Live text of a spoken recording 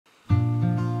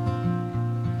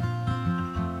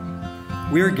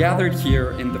We are gathered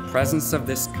here in the presence of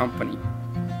this company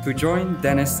to join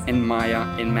Denis and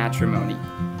Maya in matrimony.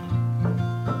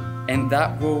 And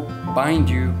that will bind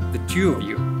you, the two of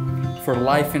you, for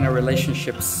life in a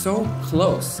relationship so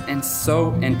close and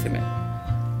so intimate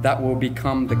that will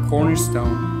become the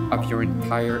cornerstone of your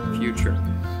entire future.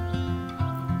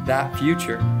 That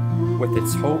future, with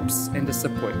its hopes and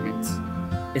disappointments,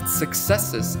 its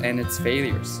successes and its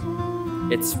failures,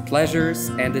 its pleasures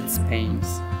and its pains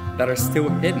that are still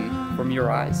hidden from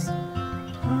your eyes.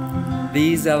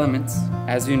 These elements,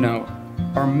 as you know,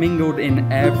 are mingled in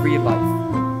every life,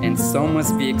 and so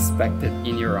must be expected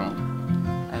in your own,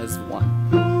 as one.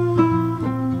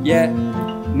 Yet,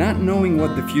 not knowing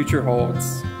what the future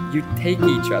holds, you take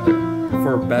each other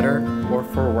for better or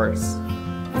for worse,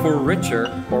 for richer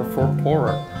or for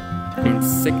poorer, in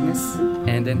sickness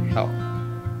and in health.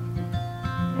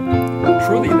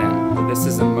 Truly then, this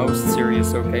is a most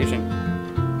serious occasion.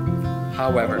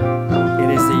 However, it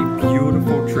is a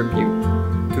beautiful tribute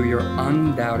to your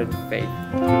undoubted faith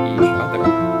to each other.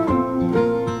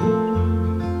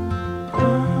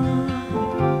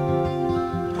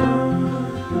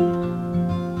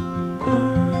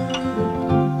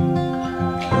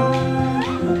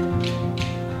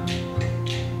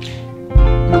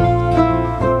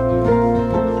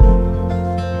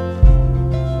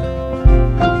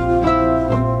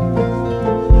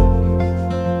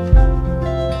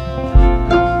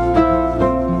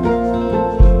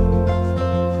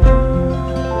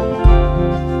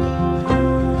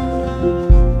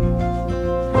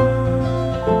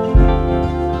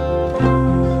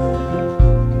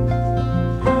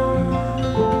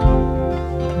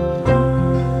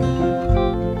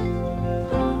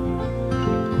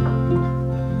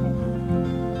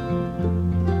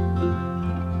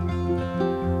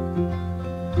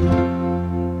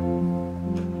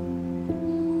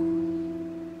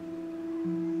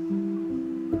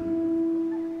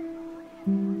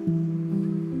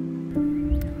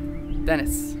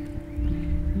 Denis,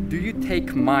 do you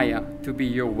take Maya to be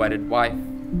your wedded wife?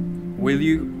 Will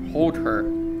you hold her,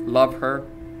 love her,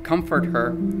 comfort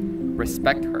her,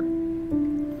 respect her?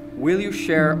 Will you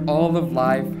share all of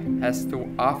life has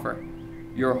to offer,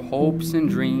 your hopes and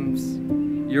dreams,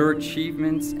 your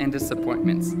achievements and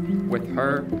disappointments with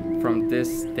her from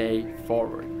this day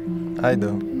forward? I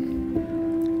do.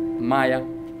 Maya,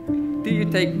 do you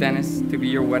take Denis to be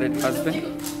your wedded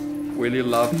husband? Will you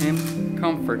love him,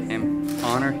 comfort him,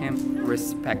 honor him,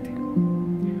 respect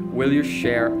him? Will you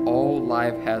share all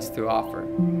life has to offer,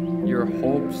 your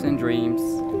hopes and dreams,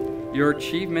 your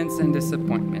achievements and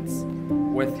disappointments,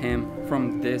 with him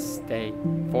from this day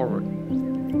forward?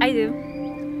 I do.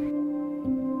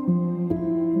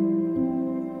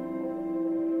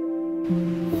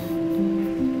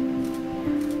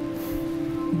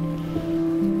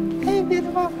 Hey,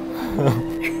 beautiful.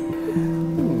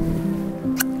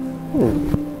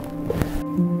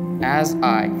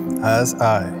 As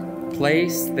I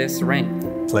place this ring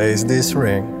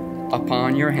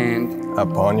upon your hand,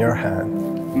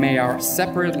 may our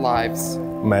separate lives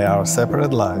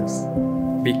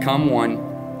become one,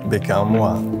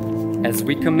 as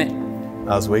we commit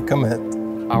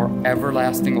our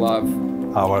everlasting love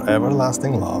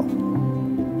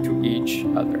to each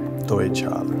other.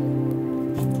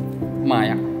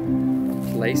 Maya,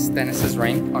 place Denis's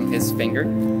ring on his finger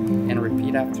and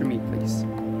repeat after me, please.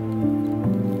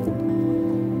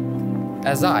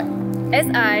 As I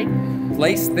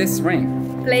place this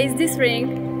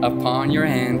ring upon your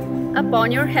hand,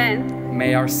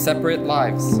 may our separate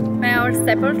lives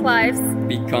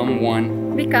become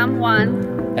one,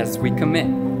 as we commit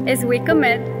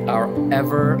our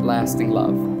everlasting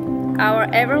love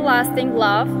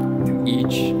to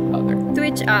each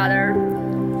other.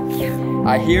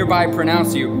 I hereby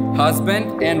pronounce you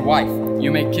husband and wife.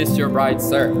 You may kiss your bride,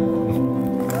 sir.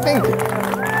 Thank you.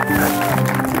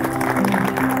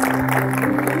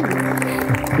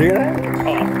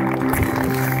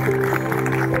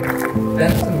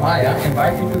 Denis and Maya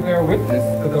invite you to bear witness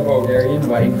to the Bulgarian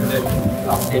wedding tradition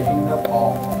of taking the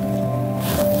pall.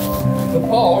 The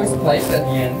pall is placed at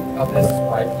the end of this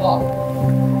white cloth.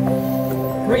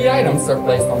 3 items are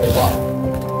placed on the cloth: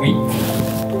 wheat,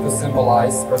 to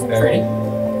symbolize prosperity;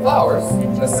 flowers,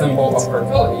 the symbol of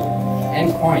fertility;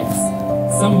 and coins,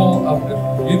 symbol of the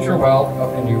future wealth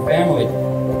of the new family.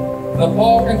 The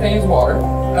pall contains water,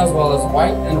 as well as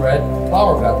white and red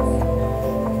flower petals.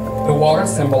 The water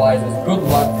symbolizes good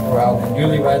luck throughout the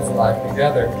newlyweds' life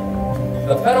together.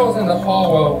 The petals in the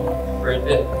pall will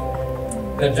predict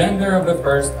the gender of the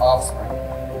first offspring.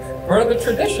 Per the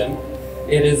tradition,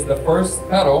 it is the first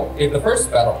petal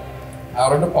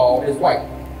out of the pall is white.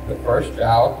 The first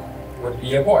child would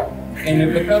be a boy. And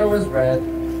if the color was red,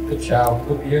 the child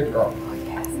would be a girl.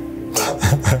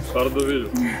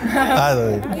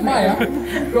 Maya,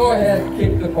 go ahead,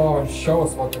 kick the ball and show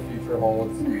us what the future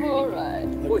holds. All right.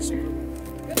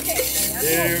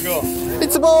 Here you go.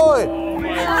 It's a boy!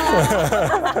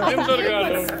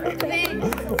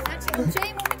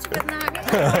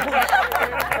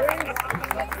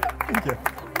 Thank you.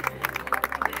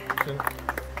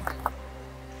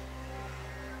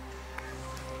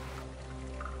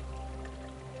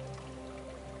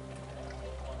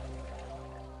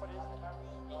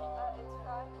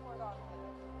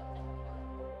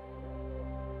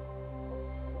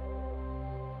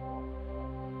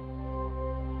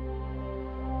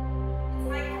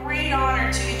 Great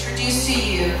honor to introduce to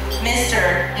you Mr.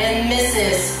 and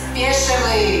Mrs.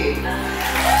 Fisherly.